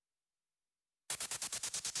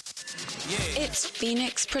It's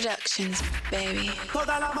Phoenix Productions, baby.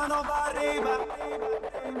 Toda la mano para arriba.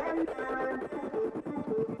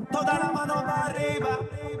 Toda la mano para arriba.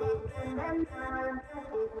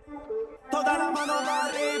 Toda la mano para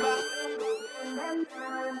arriba.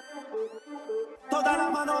 Toda la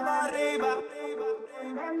mano para arriba.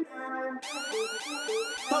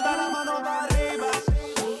 Toda la mano para arriba.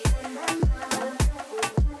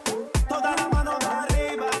 Toda la mano para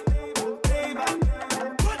arriba. Arriba.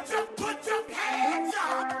 Put your hands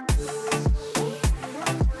up.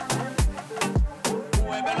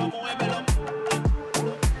 Muévelo, muévelo.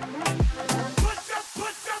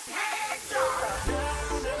 Put your hands up.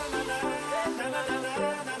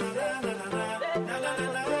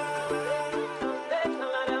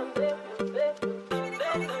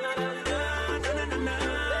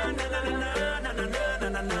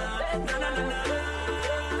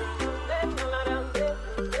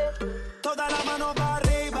 Toda la mano para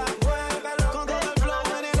arriba, muévelo, con todo el flow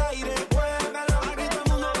en el aire, muévelo, aquí todo el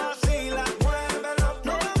mundo vacila, muévelo,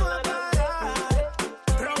 no vamos a parar,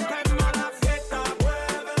 rompemos la fiesta,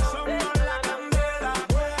 muévelo, somos la candela,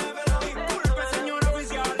 muévelo, disculpe señor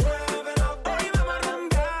oficial, muévelo, hoy vamos a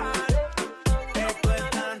rumbear, esto es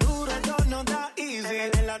tan duro, esto no está easy,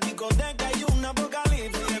 en la discoteca hay un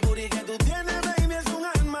apocalipsis, el booty que tú tienes, baby, es un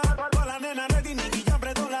arma, toda la nena ready, Nicky ya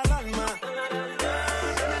apretó la alarma.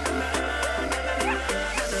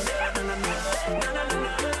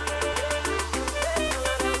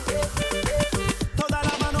 Toda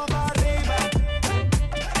la mano para arriba.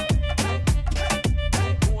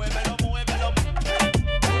 Muévelo, muévelo.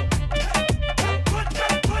 Put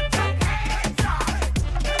your hands up.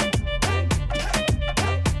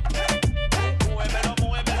 Muévelo,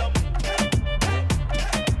 muévelo.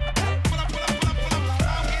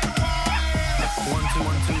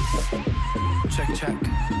 One, two. Check, check.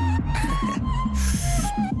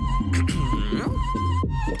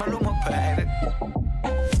 Paloma, baby.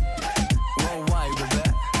 Worldwide, baby.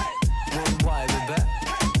 Worldwide, baby.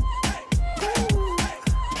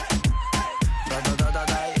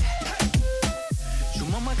 Su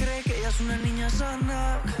mamá cree que ella es una niña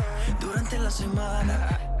sana durante la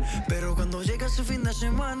semana, pero cuando llega ese fin de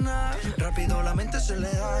semana, rápido la mente se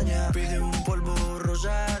le daña. Pide un polvo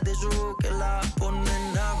rosa de eso que la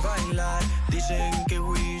ponen a bailar. Dicen que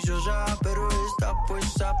juiciosa, pero está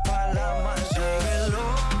puesta para la más.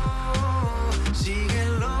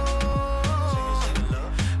 Síguelo,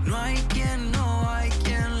 no hay quien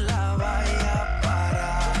la vaya a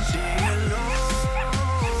parar.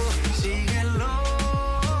 Síguelo,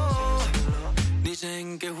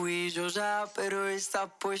 dicen que juiciosa, pero está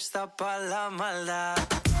puesta para la maldad.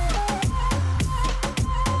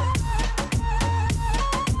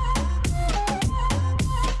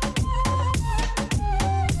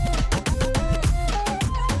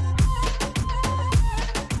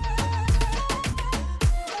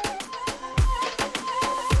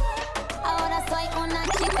 Ahora soy una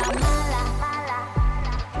chica mala,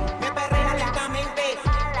 Me perrea lentamente.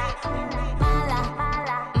 mala.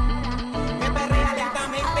 Me perrea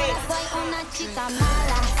lentamente. Ahora soy una chica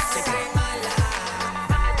mala. Se cree mala.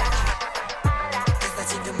 Esta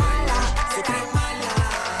chica es mala. Se cree mala.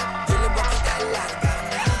 Yo le voy a quitar las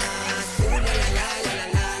ganas. La la la la la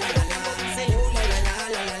la la la la. La la la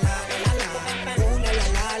la la la la la. La la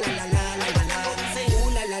la la la la la la la.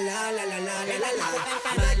 La la la la la la la la.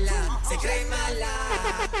 Mala. Se cree mala.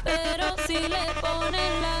 Pero si le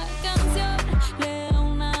ponen la canción, le da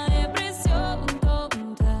una depresión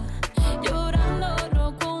tonta. Llorando no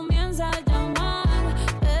comienza a llamar,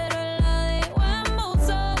 pero la dejo en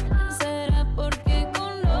buzón. ¿Será porque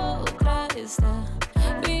con otra está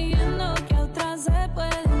pidiendo que a otra se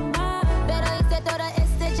puede amar? Pero hice todo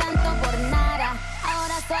este llanto por nada.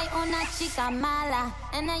 Ahora soy una chica mala.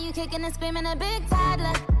 And now you kicking and screaming a big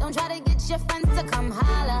toddler. Don't try to get your friends to come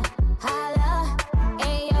holla, holla.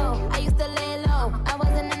 Ayo, I used to lay low. I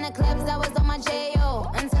wasn't in the clubs, I was on my J.O.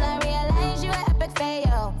 Until I realized you were epic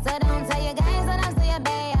fail. So don't tell your guys that I'm still your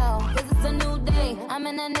bayo. Cause it's a new day, I'm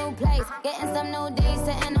in a new place. Getting some new days,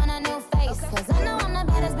 sitting on a new face. Cause I know I'm the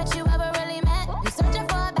baddest bitch you ever really met. You searching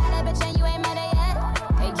for a better bitch and you ain't met her yet.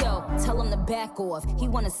 Hey yo, tell him to back off. He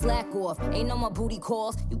wanna slack off. Ain't no more booty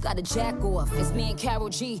calls. You gotta jack off. It's me and Karol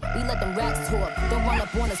G. We let them racks talk. Don't run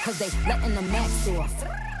up on us cause they letting the max off.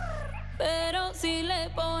 Pero si le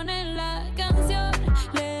ponen la canción,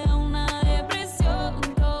 le da una depresión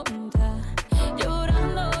tonta.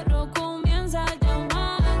 Llorando no comienza a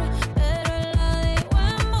llamar, pero la dejo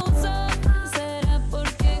en buzón. ¿Será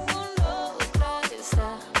porque con otra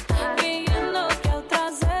está pidiendo que a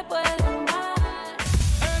otra se puede amar?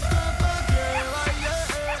 Esto es pa' que baile,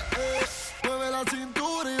 mueve la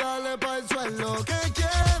cintura y dale pa' el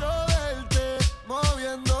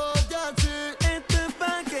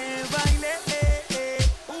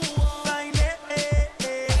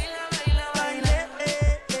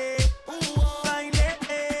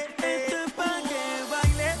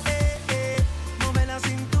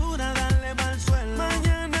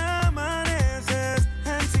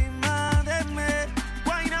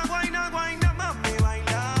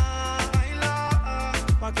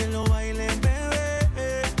pa' que lo bailen,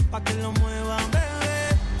 bebé, pa' que lo muevan,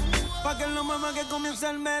 bebé, pa' que lo muevan, que comience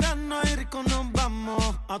el verano y rico nos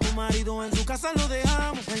vamos. A tu marido en su casa lo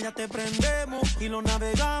dejamos, ella te prendemos y lo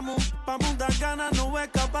navegamos, pa' Punta Cana no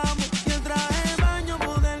escapamos. Y el traje de baño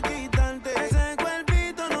poder quitarte, ese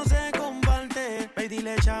cuerpito no se comparte. Ve y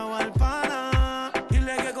dile chao al pana,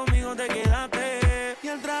 dile que conmigo te quedaste. Y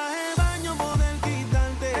el traje de baño poder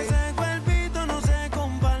quitarte, ese cuerpito no se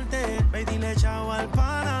comparte. Ve y dile chao al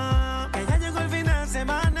pana, que ya llegó el fin de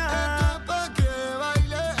semana. Esto es pa' que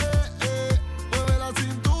baile, mueve la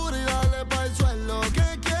cintura y dale pa'l suelo,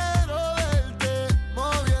 que quiero verte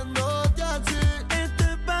moviéndote así. Esto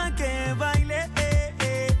es pa' que baile,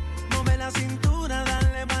 mueve la cintura,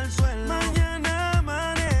 dale pa'l suelo. Mañana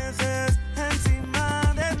amaneces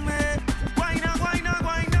encima de mí. Guayna, guayna,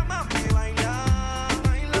 guayna, mami, baila,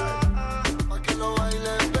 baila. Pa' que lo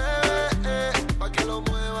bailen, bebé, pa' que lo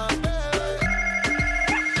muevan, bebé.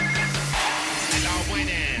 Hello,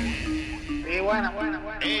 buenas. Sí, buena.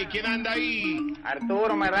 Hey, ¿quién anda ahí?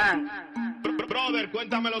 Arturo Merán. Brother,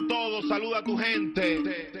 cuéntamelo todo, saluda a tu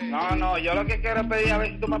gente. No, yo lo que quiero es pedir a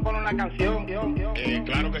ver si tú me pones una canción.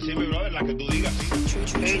 Claro que sí, mi brother, la que tú digas, sí.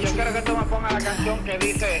 Sí, yo quiero que tú me pongas la canción que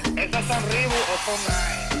dice, ¿esos son Reebok o son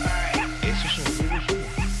Nike? Esos son...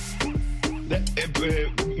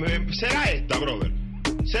 ¿Será esta, brother?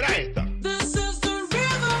 ¿Será esta? Esa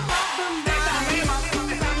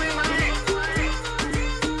misma es.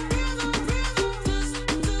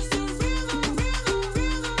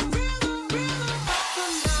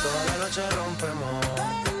 Toda la noche rompemos,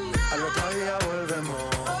 al otro día volvemos.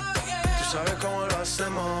 Tú sabes cómo lo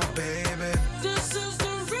hacemos, baby.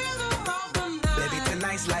 Baby,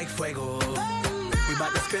 tonight's like fuego. We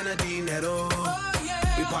bout to spend the dinero.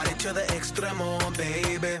 We party to the extremo,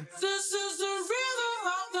 baby.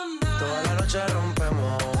 Toda la noche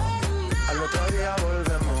rompemos, al otro día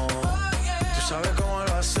volvemos. Tú sabes cómo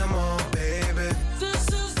lo hacemos, baby.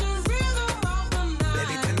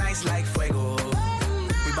 Baby, tonight's like fuego.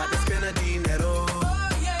 We bout to spend the dinero.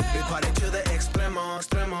 We party to the extremo,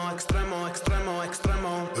 extremo, extremo, extremo,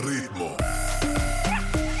 extremo. Ritmo.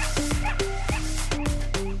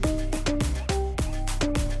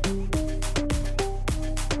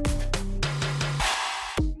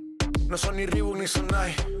 No son ni Reebok ni son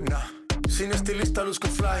Nike, nah. Sin estilista luzco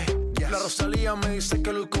fly. La Rosalía me dice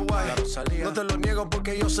que luzco guay. No te lo niego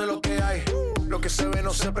porque yo sé lo que hay. Lo que se ve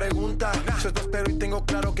no se pregunta. Yo te espero y tengo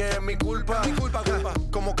claro que es mi culpa.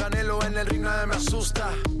 Como Canelo en el ring nadie me asusta.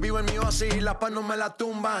 Vivo en mi oasis y la paz no me la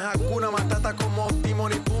tumba. Hakuna Matata como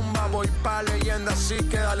Timon y Pumba. Voy pa' leyenda así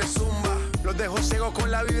que dale zumba. Los dejo ciego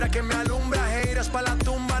con la vibra que me alumbra. Haters pa' la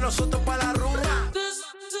tumba, nosotros pa' la rumba.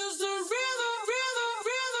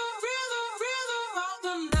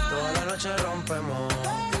 Toda la noche rompemos,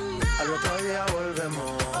 al otro día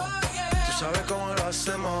volvemos. Tú sabes cómo lo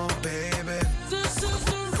hacemos, baby.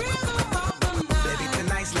 Baby,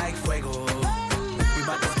 tonight's like fuego. We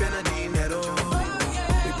bout to spend the dinero.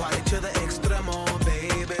 We party to the extremo,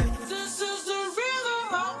 baby.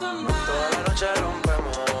 Toda la noche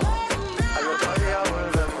rompemos, al otro día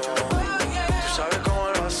volvemos. Tú sabes cómo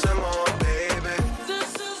lo hacemos, baby.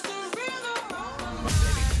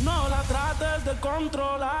 No la trates de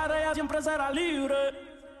controlar, ella siempre será libre.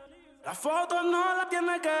 Las fotos no las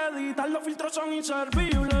tiene que editar, los filtros son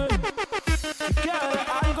inservibles. Si quieres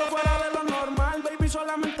algo fuera de lo normal, baby,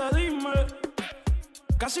 solamente dime.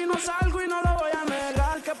 Casi no salgo y no lo voy a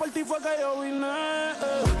negar, que por ti fue que yo vine.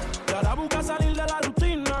 Y ahora busca salir de la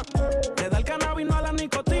rutina, le da el cannabis, no a la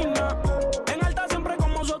nicotina. En alta siempre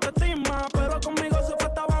como su autoestima, pero conmigo se fue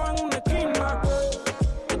hasta abajo en una esquina.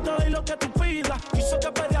 Yo te doy lo que tú pidas, hizo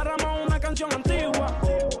que peleáramos una canción antigua.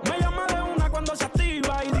 Me llama de una cuando se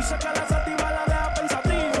activa y dice que la sativa la deja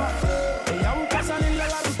pensativa. Ella busca salir de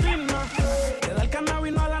la rutina, le da el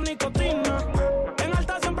cannabis, no a la nicotina. En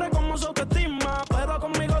alta siempre como su autoestima, pero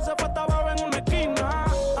conmigo se fue hasta abajo en una esquina.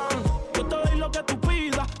 Yo te doy lo que tú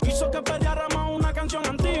pidas, hizo que peleáramos una canción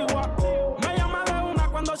antigua. Me llama de una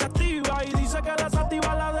cuando se activa y dice que la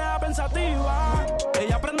sativa la deja pensativa.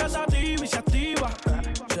 Ella prende sativa y se activa,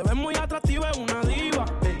 se ve muy atractiva, es una diva.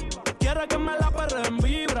 Quiere que me la perre en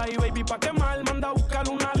vibra y baby pa' quemar manda a buscar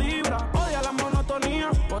una libra. Odia la monotonía,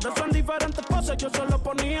 por eso en diferentes poses yo se lo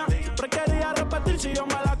ponía. Siempre quería repetir si yo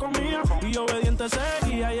me la comía. Y obediente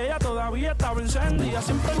seguía y ella todavía estaba encendida.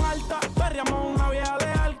 Siempre en alta, perreamos una vieja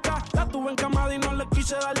de arca. La tuve encamada y no le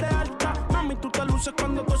quise dar de alta. Mami, tú te luces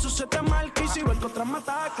cuando todo eso se te marca. Y si ves que otra me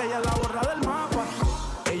ataca, ella la borra del mapa.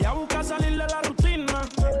 Ella busca salir de la rutina,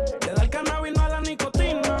 le da el cannabis, no a la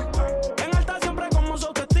nicotina. En alta siempre como su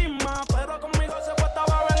autoestima, pero conmigo se fue hasta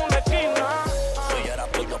abajo en una esquina. Soy era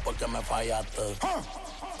pollo porque me falla. fallaste.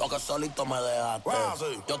 Porque solito me dejaste.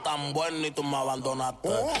 Yo tan bueno y tú me abandonaste.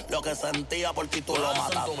 Lo que sentía por ti tú lo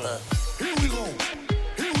mataste. Here we go.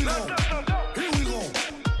 Here we go. Here we go.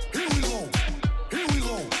 Here we go. Here we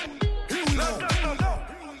go. Here we go.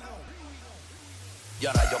 Y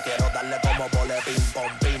ahora yo quiero darle como vole ping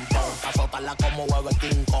pong, ping pong. Pa' soltarla como hueve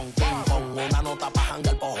King Kong, King Kong. Una nota pa'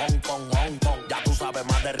 jangar por Hong Kong, Hong Kong. Ya tú sabes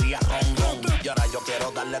más de Ria Ron Ron. Y ahora yo quiero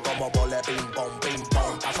darle como vole ping pong, ping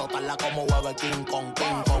pong. Pa' soltarla como hueve King Kong,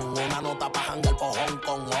 King Kong. Una nota pa' jangar por Hong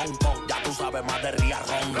Kong, Hong Kong. Ya tú sabes más de Ria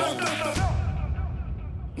Ron Ron.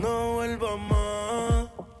 No vuelvas más,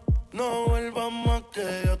 no vuelvas más,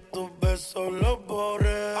 que ya tus besos los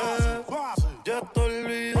borré. Ya te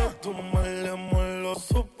olvidé, tu mal amor lo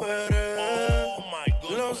superé.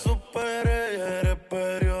 Lo superé y eres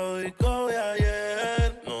periódico de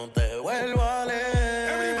ayer. No te vuelvo a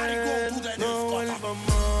leer. No vuelvas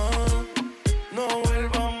más, no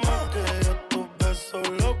vuelvas más, que ya tus besos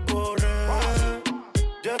los borré.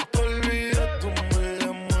 Ya te olvidé, tu mal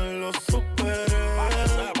amor lo superé.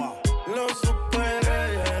 Lo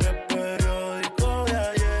superé y eres periódico de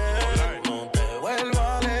ayer. No te vuelvo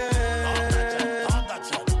a leer.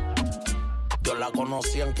 Yo la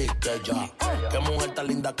conocí en Quisqueya. Qué mujer tan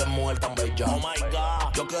linda, qué mujer tan bella. Oh my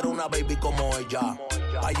God, yo quiero una baby como ella.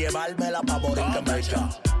 Pa' llevármela pa' Borinquen Bella.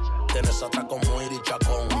 Tienes otra como Iri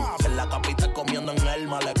Chacón. En la capital comiendo en el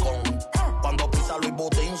malecón. Cuando pisa Luis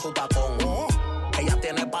Butín su tacón. Ella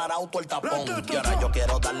tiene parado todo el tapón. Y ahora yo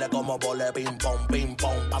quiero darle como vole ping pong, ping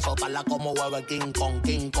pong. Pa' soltarla como hueve King Kong,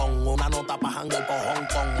 King Kong. Una nota pa' jangar por Hong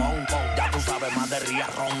Kong, Hong Kong. Ya tú sabes más de Ria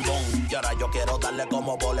Rondón. Y ahora yo quiero darle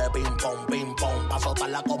como vole ping pong, ping pong. Pa'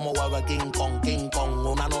 soltarla como hueve King Kong, King Kong.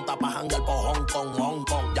 Una nota pa' jangar por Hong Kong, Hong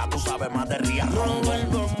Kong. Ya tú sabes más de Ria Rondón. No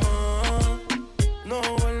vuelvas más, no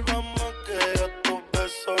vuelvas más, que ya tus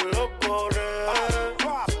besos los borré.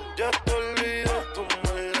 Ya te olvidé, tu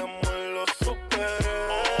mal amor lo superé.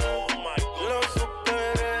 Lo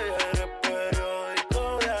superé y eres periódico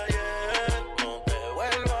de ayer. No te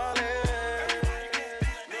vuelvo a leer.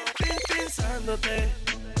 Pensándote,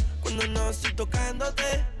 cuando no estoy tocándote.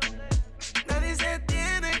 Nadie se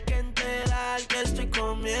tiene que enterar que estoy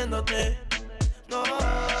comiéndote. No,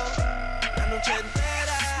 la noche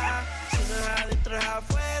entera, si no es adentro es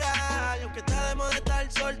afuera. Y aunque está de moda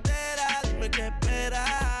estar soltera, dime qué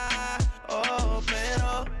esperas. Oh,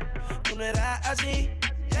 pero tú no eras así.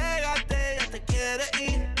 Llegaste, ya te quieres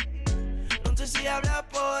ir. No sé si hablas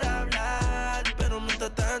por hablar, pero no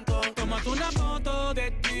está tanto. Tómate una foto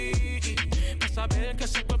de ti, para saber que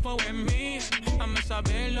ese cuerpo es mío. Hazme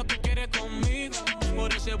saber lo que quieres conmigo.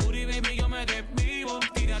 Por ese booty, baby, yo me desvivo.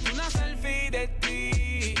 Tírate una selfie de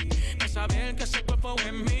ti, para saber que ese cuerpo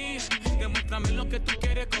es mío. Demuéstrame lo que tú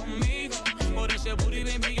quieres conmigo. Por ese booty,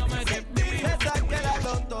 baby, yo me desvivo. Me saqué la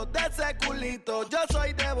tonto de ese culito. Yo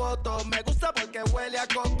soy devoto, me gusta porque huele a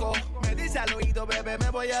coco. Me dice al oído, bebé, me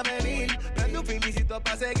voy a venir. Prende un finicito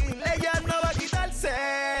pa' seguir. Ella no va a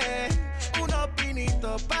quitarse unos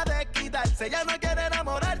pinitos pa' desquitarse. Ella no quiere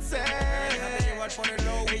enamorarse. Déjate llevar por el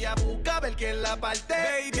low. Ella busca ver quién la parte.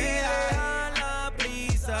 Baby, deja la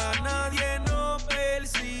prisa, nadie nos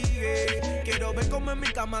persigue. Quiero ver cómo en mi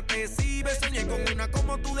cama te sirve. Soñé con una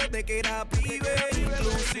como tú desde que era pibe.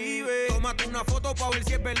 Inclusive, tómate una foto pa' ver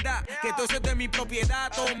si es verdad que todo eso es de mi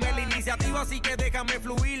propiedad. Tomé la iniciativa, así que déjame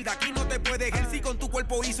fluir. De aquí no te puedes ir si con tu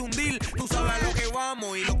cuerpo hice un deal. Tú sabes a lo que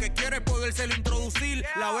vamos y lo que quiero es podérselo introducir.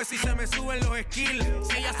 La vez si se me suben los skills.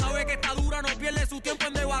 Si ella sabe que está dura, no pierde su tiempo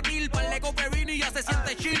en debatir. Parle coquevino y ya se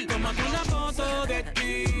siente chill. Tómate una foto de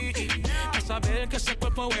ti, para saber que ese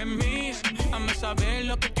cuerpo es mío. Hazme saber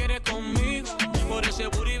lo que quieres conmigo. Por ese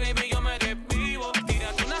booty, baby, yo me desvivo.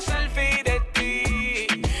 Tírate una selfie de ti,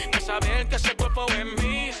 para saber que ese cuerpo es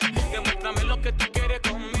mío. Demuéstrame lo que tú quieres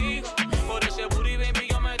conmigo. Por ese booty, baby,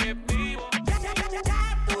 yo me desvivo.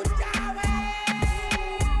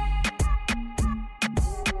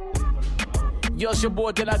 Yo, it's your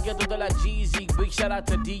boy De La Ghetto de la Jeezy. Big shout out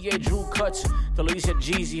to DJ Drew Cuts. Te lo dice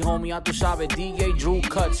Jeezy, homie. Ya tú sabes, DJ Drew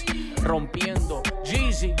Cuts. Rompiendo.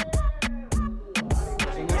 Jeezy. Sé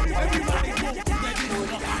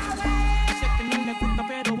que no le gusta,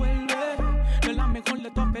 pero vuelve. No es la mejor de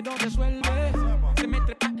todas, pero resuelve. Se me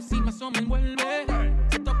trepa encima, eso me envuelve.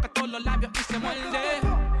 Se toca todos los labios y se muerde.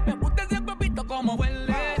 Me gusta ese huevito como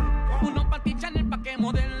huele. Uno pa' ti, Chanel, pa' que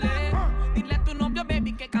modele. Dile a tu novio,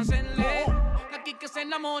 baby, que cancele. Que aquí que se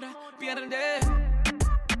enamora, pierde.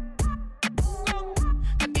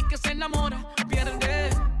 Que aquí que se enamora, pierde.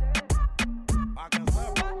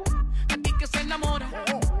 Que aquí que se enamora.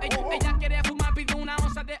 Ella quiere fumar, pide una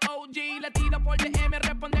onza de OG. Le tiro por DM,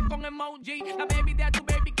 responde con emoji. La baby de tu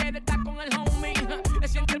baby quiere estar con el homie. Le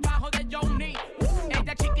siente el bajo de John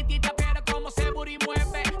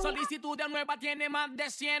nueva tiene más de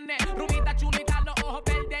 100. Rubita chulita, los ojos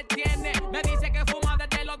verdes tiene. Me dice que fuma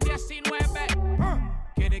desde los 19.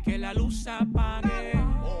 Quiere que la luz se apague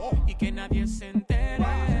y que nadie se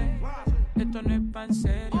entere. Esto no es pa' en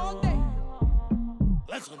serio.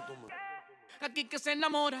 Aquí que se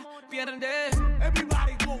enamora, pierde.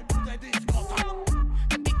 Everybody go to the disco.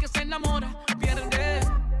 Aquí que se enamora, pierde.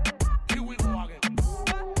 Here we go again.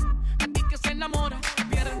 Aquí que se enamora,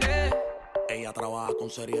 pierde. Ella trabaja con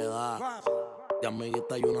seriedad. De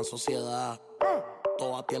amiguita y una sociedad.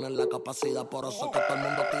 Todas tienen la capacidad, por eso es que todo el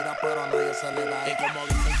mundo tira, pero a nadie se le da. Y como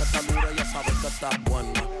dicen que está dura, ella sabe que está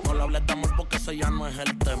buena. No le hables de amor porque ese ya no es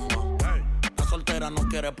el tema. La soltera no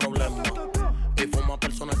quiere problemas. Y fuma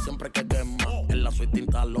personal siempre que quema. En la suite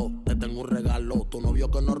instalo, te tengo un regalo. Tu novio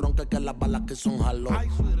que no ronque, que las balas que son jalo.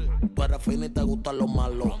 Tú eres fina y te gustan los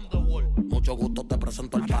malos. Mucho gusto, te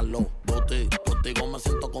presento el palo. Booty, contigo me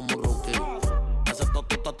siento como un rookie. Ese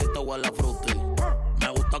totito a ti te huele a fruity. Me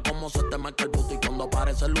gusta cómo se te marca el booty. Cuando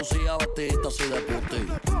aparece Lucía vestidita así de puti.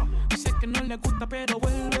 Dice que no le gusta pero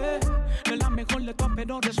vuelve. No es la mejor de todas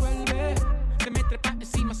pero resuelve. Se me trepa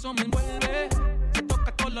encima, eso me envuelve. Se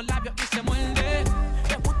toca todos los labios y se muerde.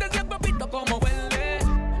 Le gusta ese huevito como huele.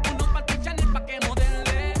 Uno pa' tu Chanel pa' que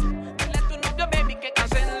modele. Dile a tu novio baby que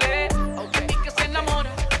cancele. Y que se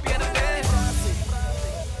enamora, pierde.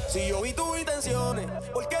 Si yo vi tus intenciones,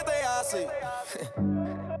 ¿por qué te hace?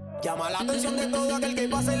 Llama la atención de todo aquel que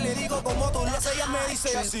pase. Le digo como tú lo haces, ella me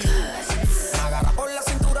dice así. Me agarra por la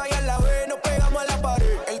cintura y a la vez nos pegamos a la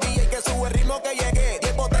pared. El DJ que sube el ritmo que llegué.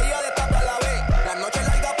 10 botellas de tapa a la vez. La noche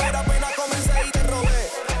larga pero apenas comencé y te robé.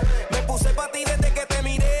 Me puse pa' ti desde que te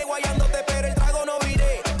miré. Guayándote pero el trago no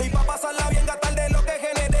viré. Estoy pa' pasarla bien, gastar de lo que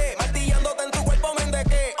generé. Martillándote en tu cuerpo me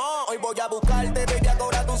endequé. Hoy voy a buscarte, baby,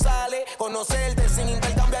 ahora tú sales. Conocerte sin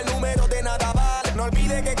intercambiar números de nada vale. No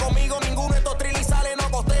olvides que conmigo ninguno de estos trillis sale. No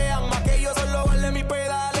costean más que yo, solo vale mis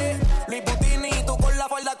pedales. Luis Butini, tú con la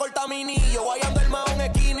falda corta mini. Yo guayando el mahón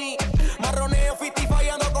skinny. Marroneo 50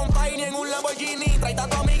 fallando con Tiny en un Lamborghini. Traita a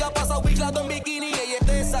tu amiga pasa un biclato en bikini. Ella es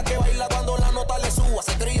de esa que baila cuando la nota le suba.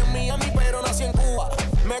 Se crió en Miami pero nació en Cuba.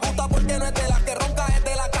 Me gusta porque no es de las que ronca, es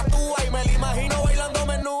de las que actúa. Y me la imagino bailando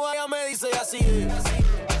menúa. Ella me dice así.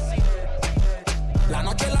 La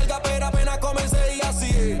noche es larga pero apenas comencé y así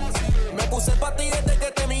es. Me puse pa' ti desde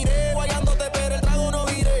que te miré. Guayándote pero el trago no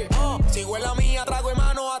viré. Sigo en la mía, trago en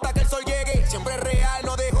mano hasta que el sol llegue. Siempre es real,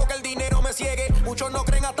 no dejo que el dinero me ciegue. Muchos no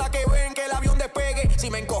creen hasta que ven que el avión despegue. Si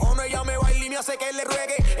me encojono ella me baila y me hace que le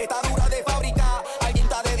ruegue. Está dura de fábrica, alguien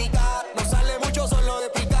está dedicada. No sale mucho, solo de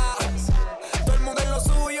picar. Todo el mundo en lo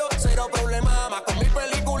suyo, cero problema. Más con mi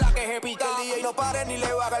película que es pica. El DJ no pare ni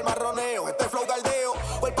le baja el marroneo. Este flow galdeo,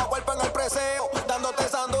 cuerpo a cuerpo en el preseo. Dándote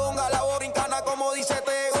sandunga, la borincana como dice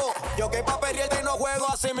Tego. Yo que pa' perrearte no juego,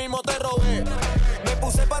 así mismo te robé. Me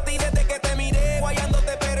puse pa' ti desde que te miré.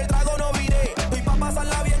 Guayándote pero el trago no viré. Estoy pa'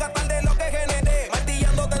 pasarla bien, gastar de lo que generé.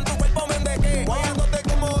 Martillándote en tu cuerpo me endequé. Guayándote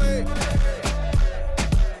como es.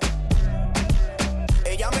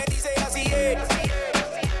 Ella me dice así es.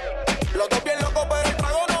 Los dos bien locos pero el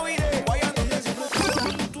trago no viré. Guayándote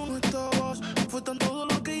Cuando tú no estabas, fue tan todo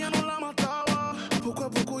lo que ya no la mataba. Poco a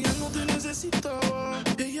poco ya no te necesitaba.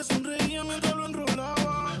 Ella sonreía mientras lo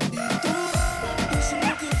enrolaba. Y tú, no sé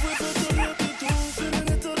lo que fue, pero tu actitud. Pero en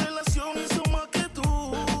esta relación hizo más que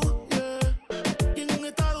tú, yeah. Y en un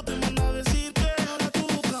estado te manda a decir que ahora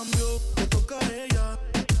todo cambió. Te toca a ella,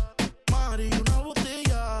 Mari, una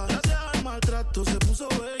botella. Gracias al maltrato se puso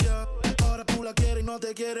bella. Ahora tú la quieres y no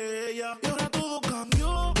te quiere ella. Y ahora todo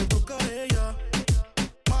cambió, te toca a ella,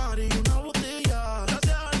 Mari, una botella.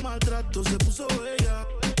 Gracias al maltrato se puso bella.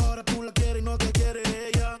 Ahora tú la quieres y no te quiere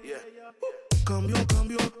ella.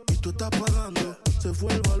 Cambió, y tú estás pagando. Se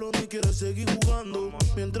fue el balón y quiere seguir jugando.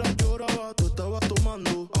 Mientras lloraba, tú estabas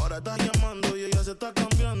tomando. Ahora estás llamando y ella se está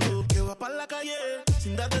cambiando. Que va para la calle,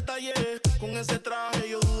 sin dar detalles. Con ese traje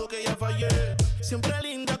yo dudo que ella fallé. Siempre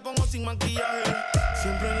linda como sin maquillaje.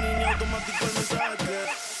 Siempre en línea automático el mensaje.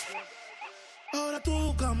 Ahora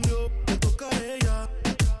todo cambió, te toca a ella,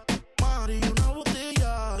 Mari, una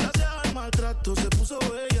botella. Gracias al maltrato se puso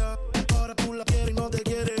bella. Ahora tú la quieres y no te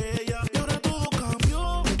quiere ella. Y ahora todo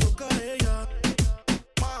cambió, te toca a ella,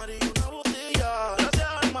 Mari, una botella. Gracias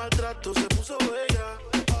al maltrato se puso bella.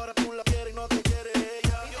 Ahora tú la quieres y no te quiere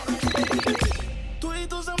ella. Tú y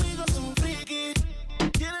tus amigos son friki.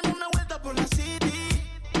 Quieren una vuelta por la city.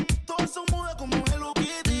 Todos son mudas como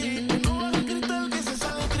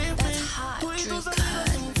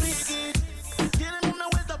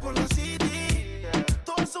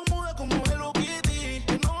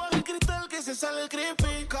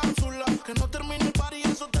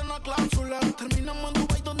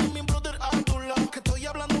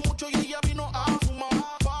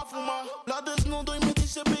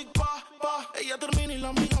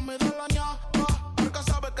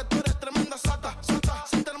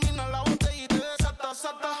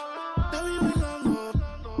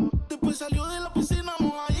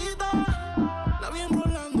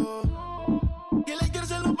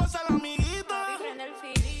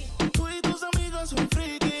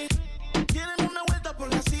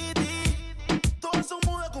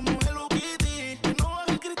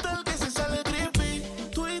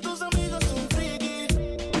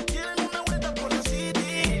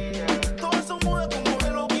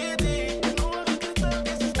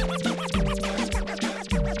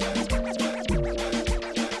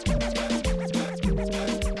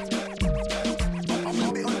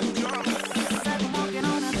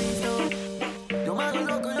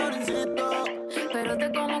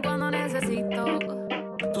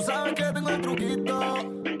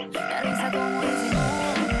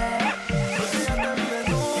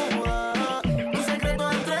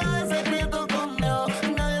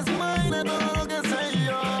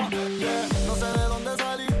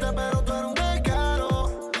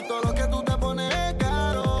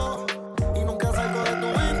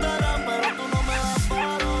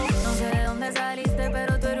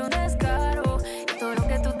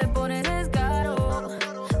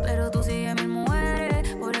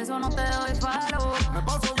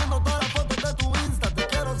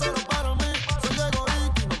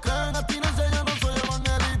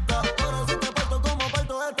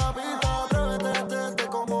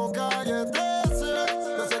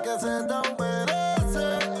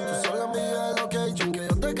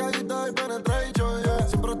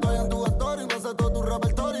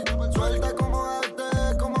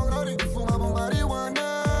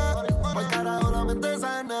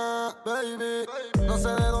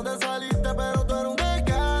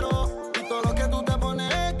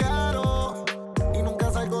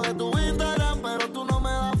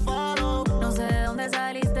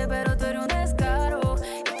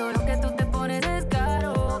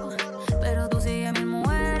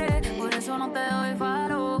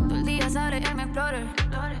pasar en mi Explorer.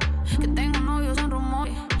 Que tengo novios son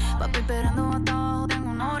rumores. Papi esperando hasta abajo,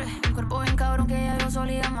 tengo honores. Mi cuerpo bien cabrón que ya yo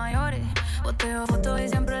solía mayores. Boteo fotos y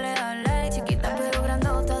siempre le da like. Chiquita pero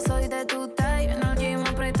grandota, soy de tu type. En el gym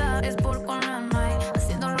aprieta, es por con la night.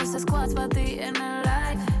 Haciendo los squats para ti en el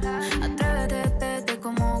live. Atrévete, tete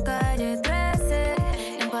como calle 13.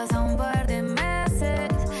 Han pasado un par de meses.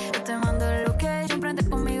 Yo te mando el location, prende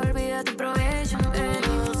conmigo, olvida tu probation. No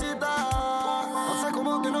sé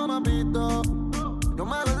cómo que no me has visto. No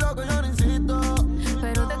me hagas lo que yo no insisto.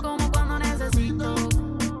 Pero te como cuando necesito.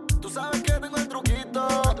 Tú sabes que tengo el truquito.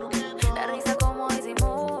 La risa como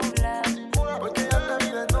disimula. Porque ya te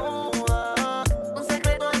vi desnuda. Un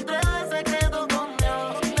secreto entre secreto con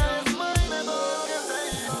Dios. Es más de todo que sé.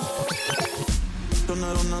 Tú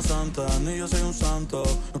no eres una santa, ni yo soy un santo.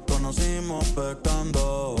 Nos conocimos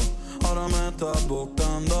pecando. Ahora me estás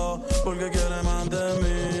buscando porque quieres más de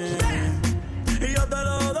mí. Y yo te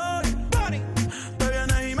lo doy. Te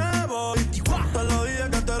vienes y me voy. Te lo dije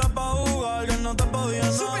que te era pa' jugar, que no te podía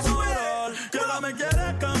enamorar. Que ahora me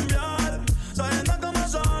quieres cambiar, sabiendo cómo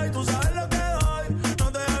soy. Tú sabes lo que doy.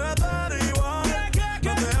 No te hagas estar igual.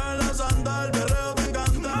 No te hagas la santa, el perreo te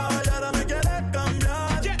encanta. Y ahora me quieres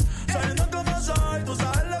cambiar, sabiendo cómo soy. Tú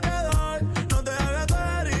sabes lo que doy. No te hagas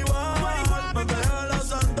estar igual. No te hagas la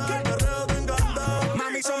santa, el perreo te encanta.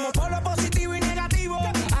 Mami, somos polo positivo y negativo.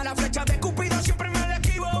 A la flecha de Cupido siempre me la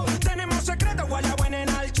esquivo. Tenemos secretos, guarda buena en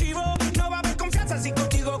archivo. No va a haber confianza si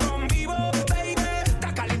contigo convivo. Baby,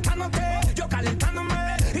 estás calentándote, yo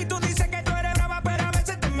calentándome. Y tú dices que tú eres brava, pero a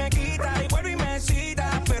veces te me quitas. Y vuelvo y me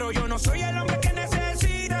citas, pero yo no soy el hombre que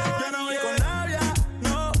necesita. Yo no voy con labia,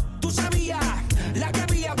 no. Tú sabías la que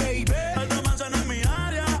había, baby. El romance no es mi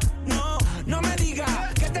área, no. No me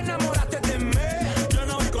digas que te enamoraste de mí. Yo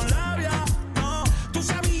no voy con labia, no. Tú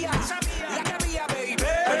sabías la que había, baby.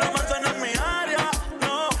 El romance no es mi área,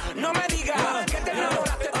 no. No me digas que te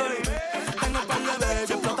enamoraste de mí. Tengo un par de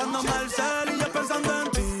baby explotándome el cel y yo pensando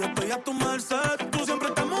en ti, estoy a tu merced. Tú siempre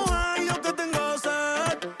estás mojada y yo que tengo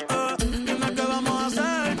sed. Dime qué vamos a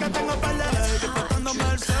hacer, que tengo un par de baby explotándome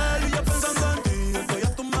el cel y yo pensando en ti, estoy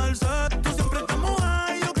a tu merced. Tú siempre estás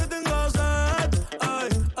mojada y yo que tengo sed. Ay,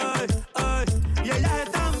 ay, ay. Y ellas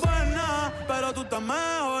están buenas, pero tú estás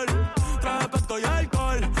mejor. Traje pesto y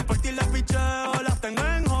alcohol, por ti las picheo, las tengo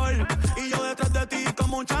en hall. Y yo detrás de ti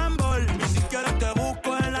como un chambol. Y si quieres te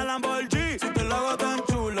busco en la Lamborghini. Si te lo hago tan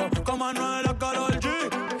chulo como Anuel o Karol G.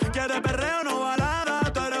 ¿Quieres perreo no balada?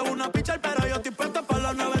 Tú eres una pitcher pero yo estoy puesta para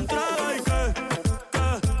la nueva entrada. ¿Y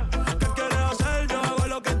qué quieres hacer? Yo hago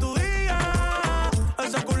lo que tú digas.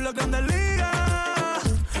 Ese culo es grande liga.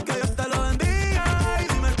 Que Dios te lo bendiga. Y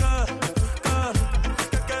dime qué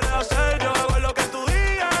quieres hacer? Yo hago lo que tú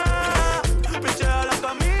digas. Pichea a la tu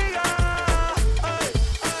amiga.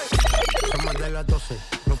 Son más de las 12,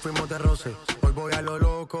 nos fuimos de roce. Hoy voy a lo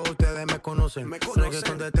loco, ustedes me conocen.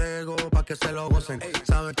 Reggaeton de Tego, pa' que se lo gocen.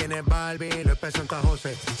 Saben quién es Barbie, lo es Santa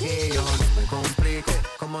José. Y yo no me complico,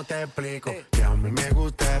 ¿cómo te explico? Que a mí me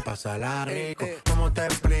gusta pasarla rico. ¿Cómo te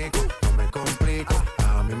explico? No me complico.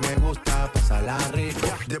 A mí me gusta pasarla rico.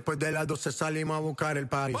 Después de las 12 salimos a buscar el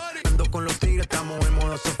party. Ando con los tigres, estamos en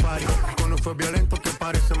modo safari. Con un fue violento que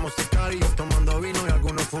parecemos sicarios. Tomando vino y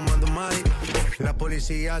algunos fumando mari. La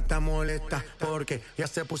policía está molesta porque ya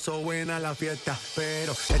se puso buena la fiesta.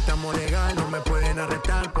 Pero estamos legal, no me pueden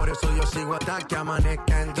arrestar. Por eso yo sigo hasta que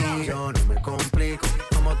amanezca en ti. Yo no me complico,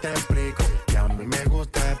 ¿cómo te explico? Que a mí me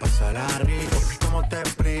gusta pasarla rico. ¿Cómo te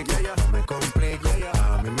explico? No me complico.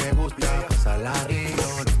 A mí me gusta pasarla rico.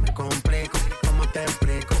 No me complico, ¿cómo te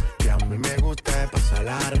explico? Que a mí me gusta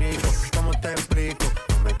pasarla rico. ¿Cómo te explico?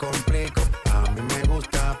 No me complico. A mí me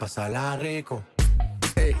gusta pasarla rico.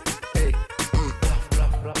 Ey, ey,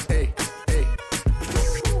 ey, ey.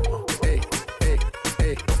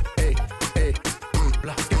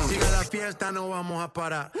 Que siga la fiesta, no vamos a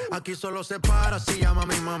parar. Aquí solo se para si llama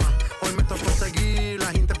mi mamá. Hoy me tocó seguir,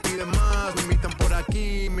 la gente pide más. Me invitan por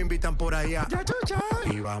aquí, me invitan por allá.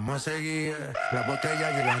 Y vamos a seguir. Las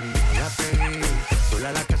botellas llegan y no las pedí. Sola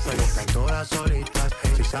a la casa y están todas solitas.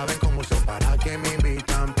 Si saben cómo se para que me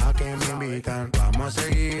invitan, pa' que me invitan. Vamos a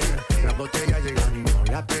seguir. Las botellas llegan y no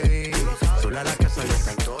las pedí. Sola a la casa y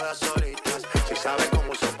están todas solitas. Si saben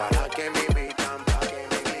cómo se para que me invitan, pa' que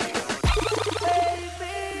me invitan.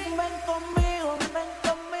 Baby, ven conmigo,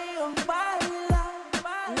 baila.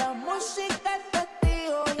 La música es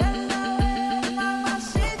testigo.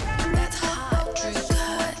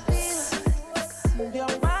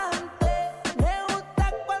 Diamante, me gusta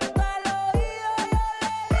cuando al oído yo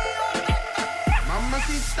le digo.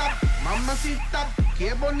 Mamacita, mamacita, qué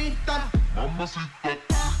bonita. Mamacita.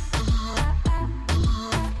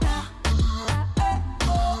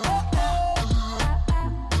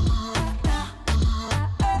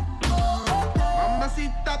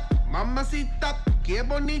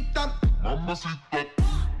 bonita. Mamacita.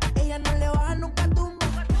 Ella no le baja nunca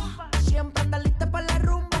tumba. Siempre anda lista para la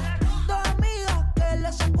rumba. Dos amigas que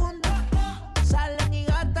le secundan. Salen y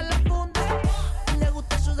gastan la funda. Le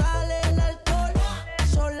gusta sudarle el alcohol.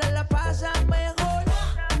 Sola la pasa mejor.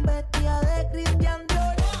 Vestida de Christian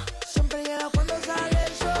Dior. Siempre llega cuando sale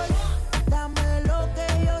el sol. Dame de lo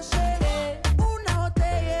que yo sé. Una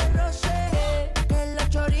botella de rosé. Que la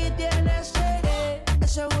chori tiene sed.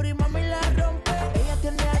 Ese booty mami la rompe. Ella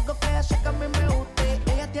tiene algo que hace que a mí me guste.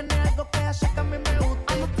 Ella tiene algo que hace que a mí me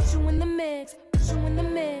guste. I'ma put you in the mix, put you in the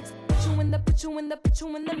mix, put you in the, put you in the, put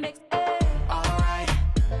you in the mix. Alright,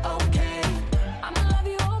 okay. I'ma love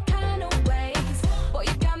you all kind of ways. Boy,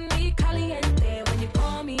 you got me caliente when you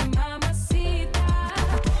call me mamacita.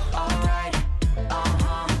 Alright,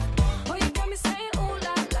 boy, you got me saying ooh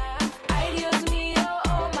la la. Ay, Dios mío,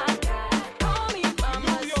 oh my God. Call me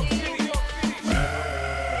mamacita.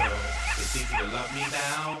 It's easy to love me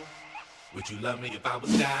now. Would you love me if I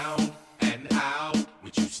was down and out?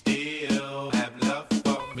 Would you still have love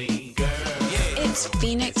for me, girl? Yeah. It's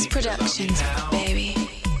Phoenix Productions, baby.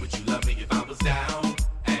 Would you love me if I was down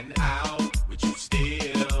and out? Would you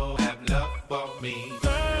still have love for me?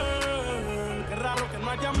 Girl, qué raro que no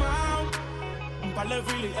has llamado. Un par de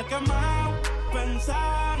filis he quemado.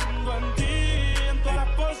 Pensando en ti, en todas las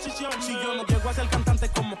posiciones. Si yo no llego a ser cantante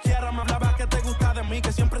como quiera, me hablaba que te gusta de mí,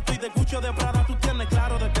 que siempre estoy de Gucci o de Prada. Tú tienes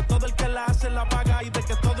claro de que todo el que la hace la paga y de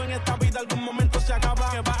que todo en esta vida algún momento se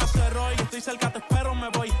acaba. ¿Qué vas a hacer hoy? Estoy cerca, te espero, me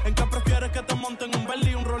voy. ¿En qué prefieres que te monten un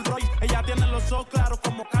Bentley y un Rolls Royce? Ella tiene los ojos claros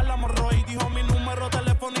como Carla Morroy. Dijo mi número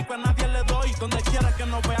telefónico a nadie le doy. Donde quiera que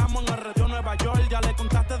nos veamos en el radio Nueva York. Ya le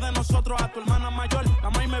contaste de nosotros a tu hermana mayor. La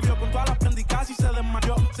maíz me vio con todas las prendicas y se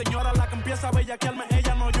desmayó. Señora, la que empieza a bellaquearme,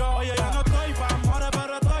 ella no yo. Oye, yo no estoy pa' amores,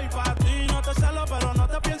 pero estoy pa' ti. No te celo, pero no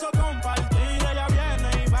te pienso compartir. Ella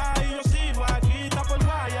viene y va y yo sigo aquí. Está por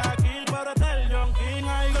Guayaquil, pero es del John King.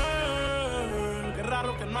 Ay, girl, qué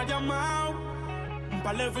raro que no ha llamado. Un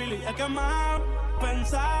par de filis he quemado.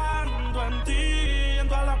 Pensando en ti, en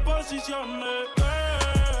todas las posiciones.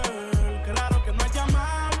 Girl, qué raro que no ha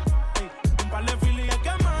llamado. Ey, un par de filis he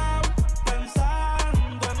quemado.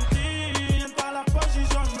 Pensando en ti, en todas las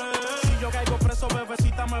posiciones. Si yo caigo preso,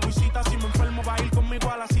 bebecita me visita. Si me enfermo va a ir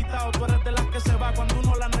conmigo a la cita. O tú eres de las que se va cuando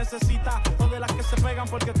uno la necesita. O de las que se pegan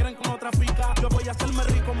porque creen que uno trafica. Yo voy a hacerme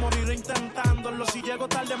rico, moriré intentándolo. Si llego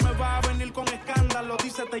tarde me va a venir con escándalo.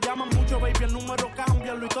 Dice te llaman mucho, baby, el número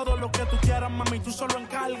cámbialo. Y todo lo que tú quieras, mami, tú solo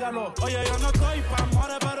encárgalo. Oye, yo no estoy pa'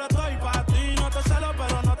 amores, pero estoy pa' ti. No te celo,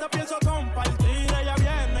 pero no te pienso compartir. Ella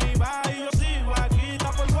viene y va y yo sigo aquí.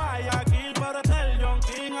 Está por Guayaquil, pero es del John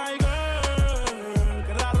King. Ay, girl,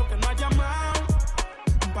 qué raro que no ha llamado.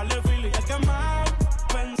 Un par de filis he quemado.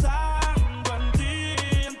 Pensando en ti,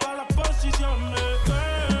 en todas las posiciones.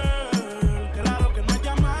 Girl, qué raro que no ha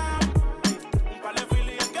llamado. Un par de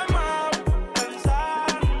filis he quemado.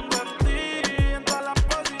 Pensando en ti, en todas las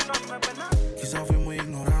posiciones. Quizás fui muy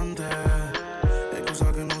ignorante. Hay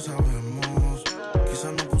cosas que no sabemos.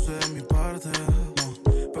 Quizás no puse de mi parte, no,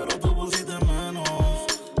 pero tú pusiste menos.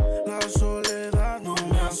 La soledad no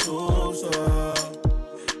me asusta,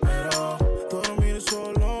 pero dormir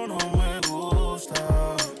solo no me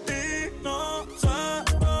gusta. Y no sé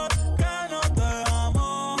por qué no te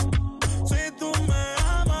amo. Si tú me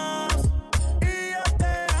amas y yo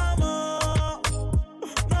te amo.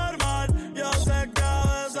 Normal, yo sé que a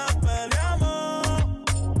veces peleamos,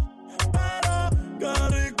 pero qué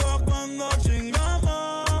rico cuando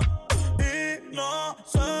chingamos. Y no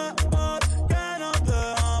sé por qué no te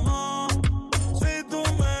amo. Si tú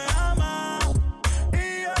me amas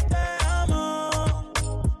y yo te amo.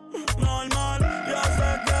 Normal, yo sé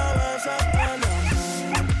que a veces peleamos,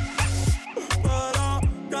 pero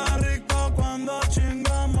qué rico cuando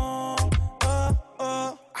chingamos.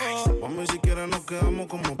 Mami, si quieres nos quedamos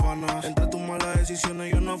como panas. Entre tus malas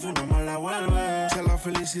decisiones yo no fui una mala vuelve. Si a la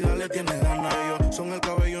felicidad le tienes ganas, ellos son el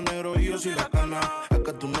cabello negro y yo soy la cana. Es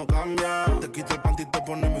que tú no cambias. Te quito el panty y te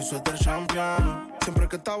pones mi suéter champion. Siempre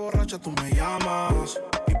que estás borracha tú me llamas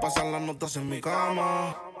y pasan las notas en mi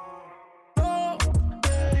cama. Oh,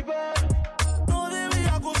 baby, no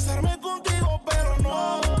debía acostarme contigo, pero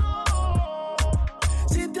no.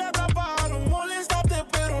 Si te atraparon, molestaste,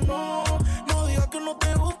 pero no. No digas que no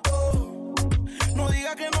te gustó. No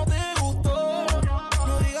digas que no te gustó.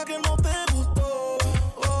 No digas que no te gustó.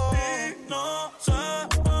 Oh. Y no sé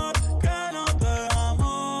por qué no te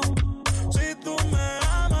amo. Si tú me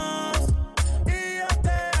amas y yo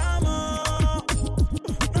te amo.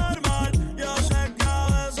 Normal, yo sé que a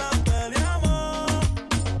veces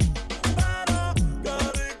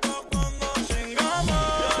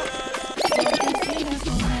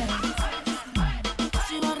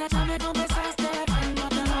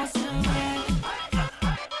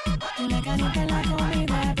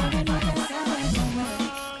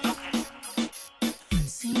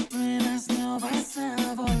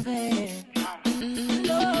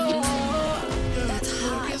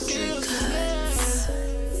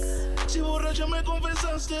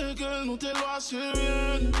que él no te lo hace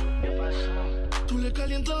bien. Tú le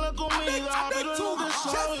calientas la comida, pero él no te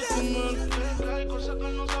sabe comer. Hay cosas que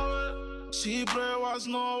él no sabe. Si pruebas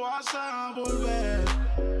no vas a volver.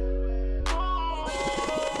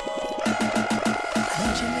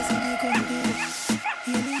 Anoche me soñé contigo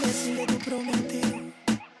y el imbécil de tu prometido.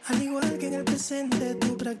 Al igual que en el presente,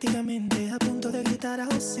 tú prácticamente a punto de gritar a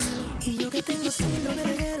José. Y yo que tengo síndrome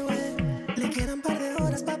de héroe, le quedan un par de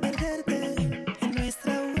horas para perderte. En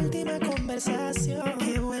nuestra última conversación,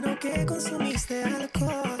 qué bueno que consumiste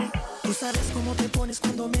alcohol. Tú sabes cómo te pones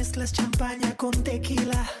cuando mezclas champaña con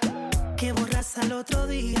tequila, que borras al otro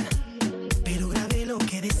día, pero grabé lo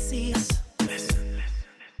que decías.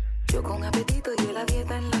 Yo con apetito y él a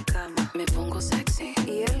dieta en la cama. Me pongo sexy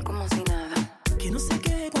y él como si nada. Que no sé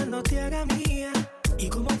qué cuando te haga mía. Y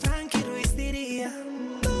como Frankie Ruiz diría,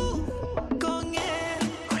 tú con él.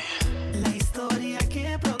 La historia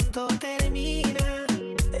que pronto termina.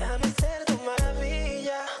 Déjame ser tu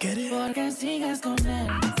maravilla. Porque sigues con él.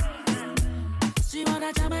 Si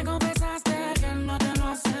borracha me confesaste que él no te lo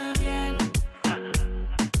hace bien.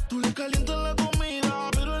 Tú le calientas la comida,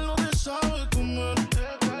 pero él no te sabe comer.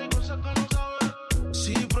 Hay cosas que no sabe.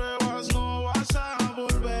 Si pruebas no vas a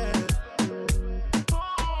volver.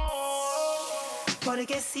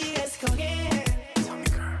 Porque sigues con él.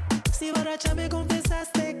 Si borracha me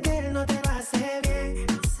confesaste que él no te lo hace bien.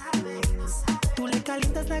 Tú le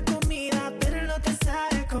calientas la comida, pero él no te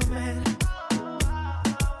sabe comer.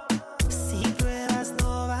 Si pruebas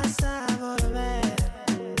no vas a volver.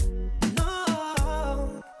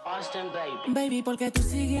 No. Austin, baby. Baby, porque tú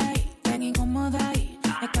sigues ahí, tan incómoda ahí.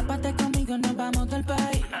 Escápate conmigo, nos vamos del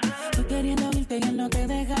país. Tú queriendo irte y él no te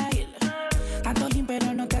deja ir. Tanto gym,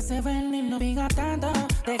 pero no te hace venir. No digas tanto,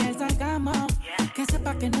 deja el sarcasmo. Que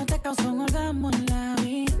sepa que no te causó un orgasmo en la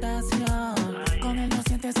habitación. Con él no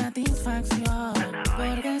sientes satisfacción.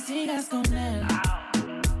 Porque sigues con él.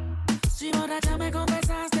 Si borracha me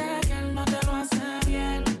confesaste que él no te lo hace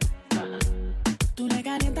bien. Tú le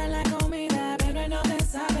calientas la comida, pero él no te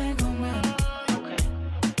sabe comer.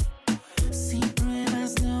 Si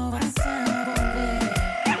pruebas no vas a volver.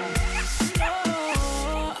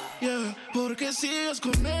 Yeah, porque sigues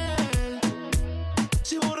con él.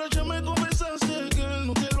 Si borracha me confesaste que él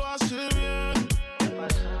no te lo hace bien.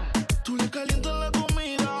 Tú le calientas la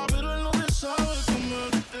comida, pero él no te sabe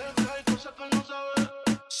comer. Hay cosas que él no sabe.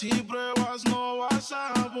 Si pruebas no vas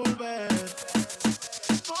a volver.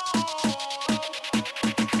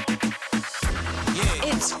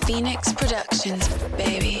 It's Phoenix Productions,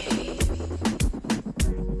 baby.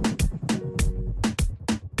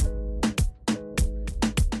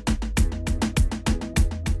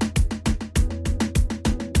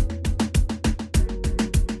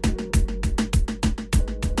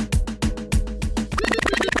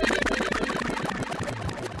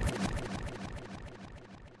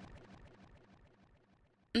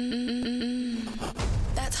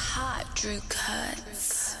 That's hot, Drew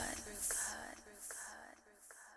Cuts.